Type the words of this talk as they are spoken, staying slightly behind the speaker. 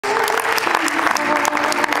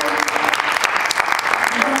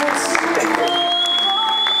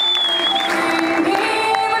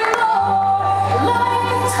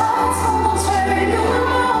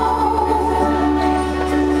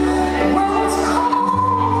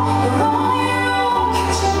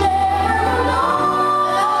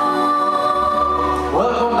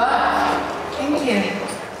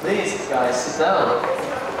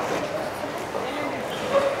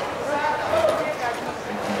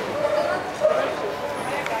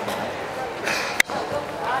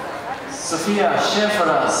Sofia, share for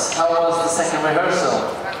us, how was the second rehearsal?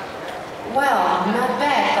 Well, not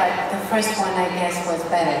bad, but the first one I guess was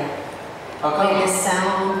better. Okay. With the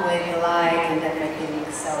sound, with the light and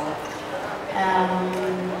everything, so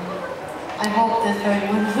I hope the third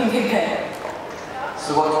one will be better.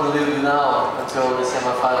 So what will you do now until the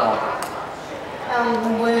semi-final?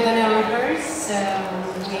 We're gonna rehearse,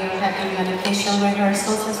 we are having unofficial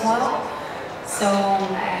rehearsals as well, so,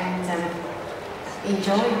 and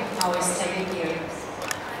enjoy our stay here.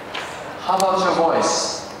 How about your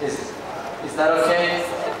voice? Is that okay?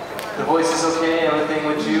 The voice is okay, everything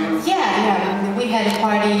with you? Yeah, we had a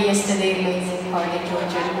party yesterday, amazing party,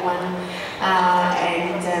 Georgian one,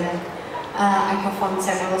 and I performed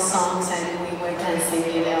several songs and we were dancing,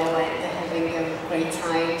 you know, and having a great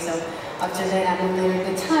time. So after that I'm a little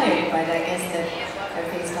bit tired, but I guess that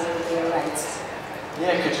everything's gonna be alright.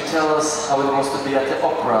 Yeah, could you tell us how it was to be at the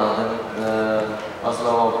opera, the Oslo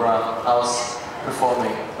Opera House,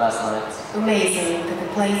 performing last night? Amazing, the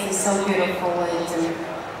place is so beautiful and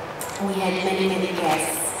we had many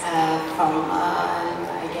guests from,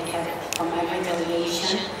 I guess, from every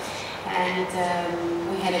delegation, and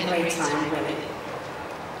we had a great time, really.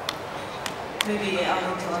 Maybe I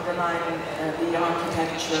want to underline the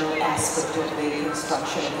architectural aspect of the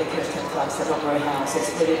construction of the Kirsten Clubs at Opera House.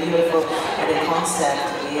 It's really beautiful, and the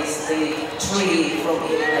concept is the tree from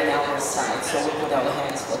either and our side, so we put our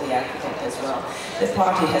hands for the architect as well. The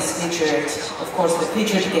party has featured, of course, the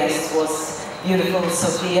featured guest was beautiful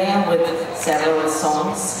Sofia with several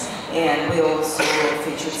songs, and we also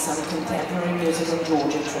featured some contemporary music and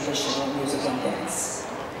Georgian traditional music and dance.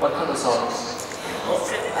 What kind of songs?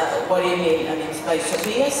 What do you mean? I mean, by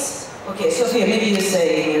Sofia's? Okay, Sofia, maybe you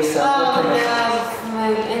say yourself.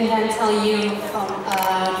 And then tell you from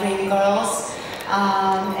Dream Girls,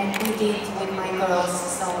 and we did with my girls,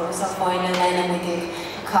 so Sofia and Elena, we did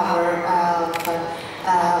cover for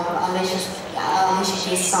Alicia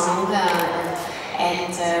Keys' song,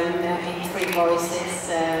 and in three voices,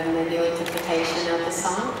 the interpretation of the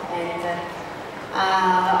song, and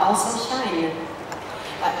also Shine.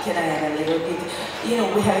 Can I add a little bit? You know,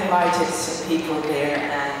 we have invited some people there,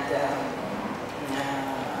 and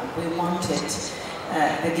we wanted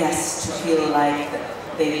the guests to feel like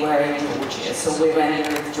they were in Georgia. So we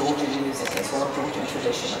rendered Georgian music as well, Georgian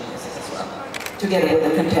traditional music as well, together with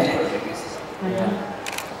the contemporary music. Yeah.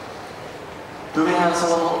 Do we have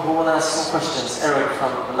someone who wants to ask some questions? Eric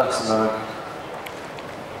from Luxembourg.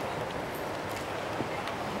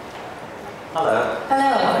 Hello.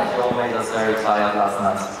 Hello. You all made us very tired last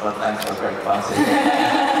night, but thanks for a great party.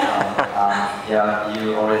 Yeah,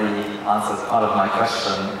 you already answered part of my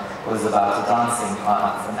question. It was about the dancing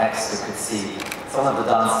part, an ex we could see. Some of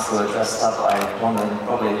the dancers were dressed up, I wonder,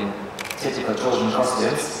 probably in typical Georgian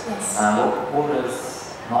costumes. Yes. And what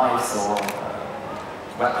was knives or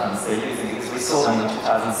weapons they're using? Because we saw them in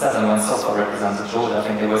 2007 when Sofia represented Georgia. I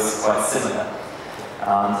think it was quite similar.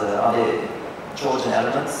 And are they Georgian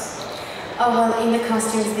elements? Oh, well, in the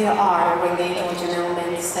costumes there are really Georgian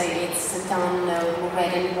elements. So it's done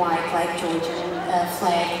red and white, like Georgian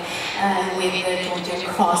flag, with the Georgian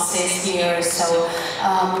crosses here. So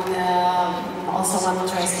also I'm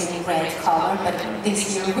dressed in red color, but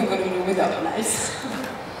this year we're going to be without knives.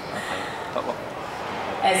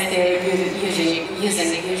 As they're using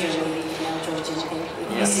usually, you know, Georgian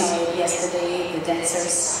thing. You saw it yesterday, the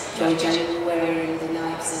dancers, Georgian wearing the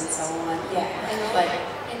knives and so on. Yeah,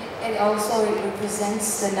 but. And also it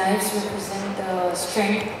represents, the knives represent the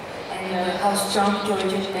strength and how strong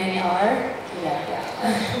Georgian men are. Yeah.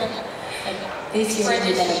 This year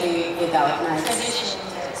we're going to be without knives.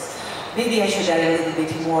 Maybe I should add a little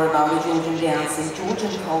bit more about the Georgian dancing.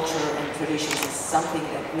 Georgian culture and traditions is something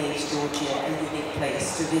that makes Georgia a unique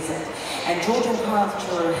place to visit. And Georgian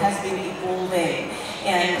culture has been evolving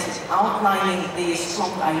and outlining the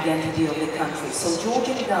strong identity of the country. So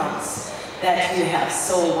Georgian dance that you have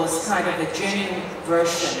saw was kind of a genuine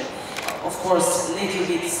version, of course a little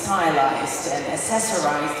bit stylized and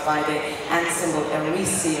accessorized by the ensemble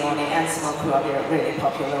Eurisione ensemble who are really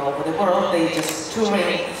popular over the world. They just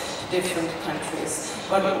touring different countries.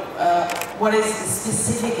 But what is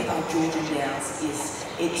specific about Georgian dance is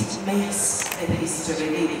it makes the history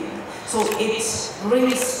living. So it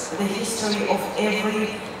brings the history of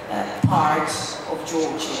every part of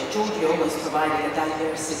Georgia. Georgia always provided a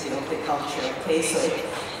diversity of the culture, okay? So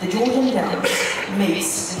the Georgian dance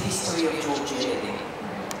makes the history of Georgia living.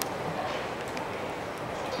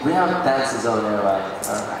 We have dances over there, right?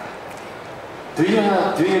 Do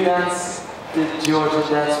you dance the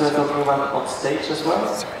Georgian dance we're talking about on stage as well?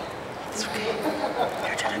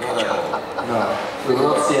 Not at all. No, we will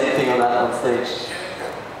not see anything of that on stage.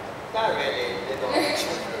 Not really.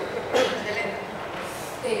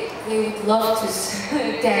 they would love to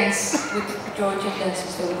dance with Georgian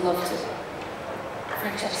dancers. They would love to.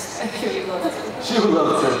 Francesca, she would love to. She would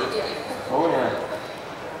love to. Yeah. Oh yeah.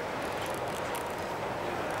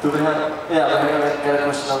 Do we have? Yeah, we got a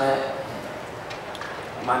question on it.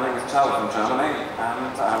 My name is Charles from Germany,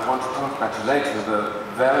 and I want to congratulate you the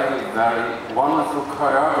very, very wonderful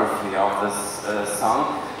choreography of this song.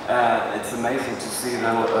 It's amazing to see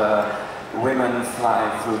the women fly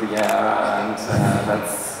through the air, and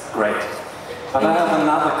that's great. But I have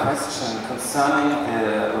another question concerning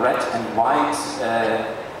the red and white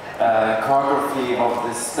choreography of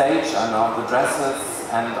the stage and of the dresses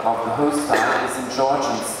and of the whole style is in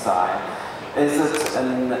Georgian style. Is it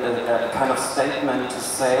a kind of statement to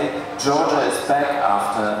say Georgia is back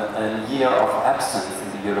after a year of absence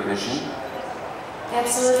in the Eurovision?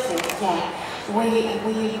 Absolutely, yeah.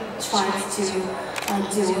 We tried to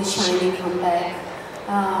do a shiny comeback.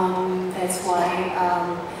 That's why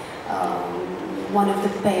one of the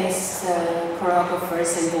best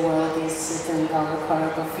choreographers in the world is doing our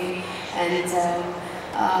choreography, and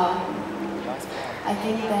I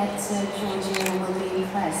think that Georgia will be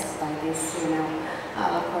impressed by this,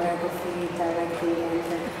 choreography directly, and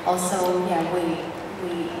also, yeah, we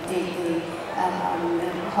did the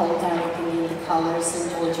whole directing in the colors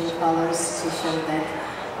and Georgian colors to show that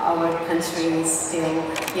our country is still,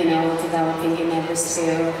 developing in every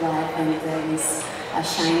sphere of life and is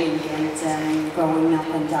shining and growing up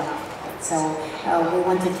and up. So we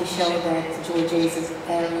wanted to show that Georgia is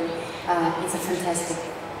a fantastic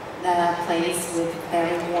place with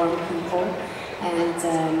very warm people, and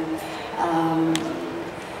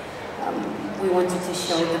we wanted to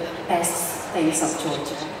show the best things of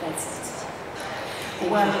Georgia. That's it.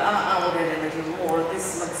 Well, I would add a little more. This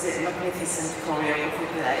magnificent choreography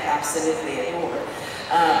that I absolutely adore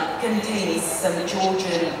contains some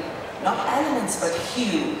Georgian, not elements, but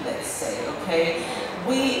hue, let's say, okay?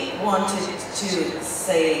 We wanted to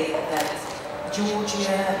say that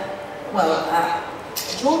Georgia,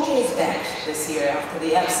 Georgia is back this year after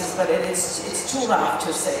the absence, but it's too rough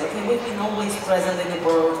to say, okay? We've been always present in the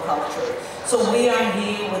world culture. So we are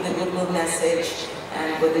here with a good message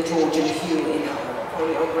and with the Georgian hue in our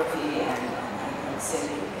choreography and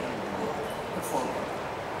singing and performing.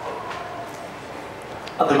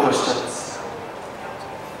 Other questions?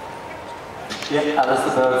 Yeah,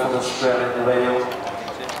 Alice Berg from Australia in the radio.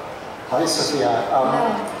 Hi, Sofia.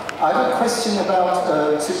 I have a question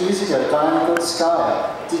about 2 years ago, Diana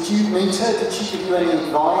Gutskaya. Did you meet her? Did she give you any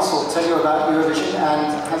advice or tell you about Eurovision?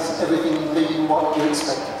 And has everything been what you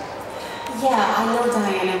expected? Yeah, I know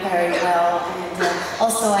Diana very well, and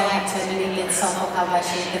also I have to admit that Sofia,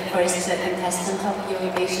 she's the first contestant of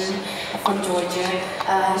Eurovision from Georgia.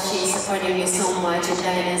 She supported me so much, and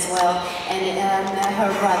Diana as well. And her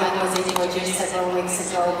brother was in Georgia several weeks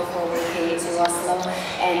ago before we came to Oslo,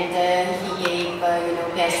 and he gave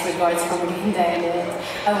best regards from Diana.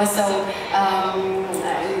 I was so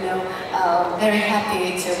very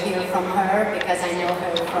happy to hear from her because I know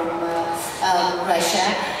her from Russia.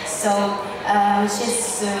 So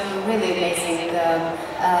she's really amazing,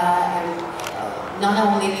 not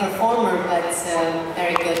only performer but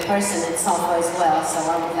very good person and Sofia as well. So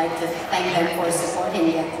I would like to thank them for supporting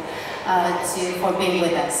it, for being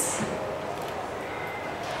with us.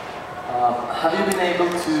 Have you been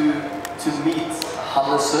able to meet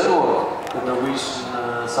Hanne Sørvåg, the Norwegian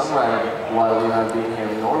songwriter, while you have been here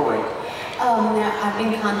in Norway? I've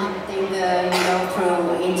been contacting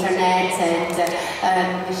through internet,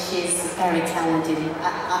 and she's very talented.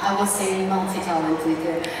 I would say multi-talented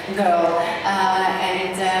girl.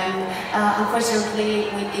 Unfortunately,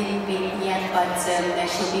 we didn't meet yet, but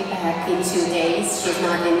she'll be back in 2 days. She's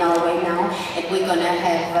not in Norway now, and we're gonna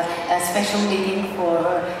have a special meeting for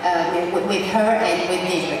with her and with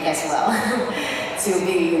Nizharadze as well, to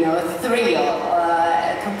be trio,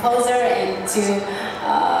 composer and two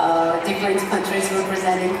different countries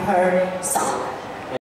representing her song.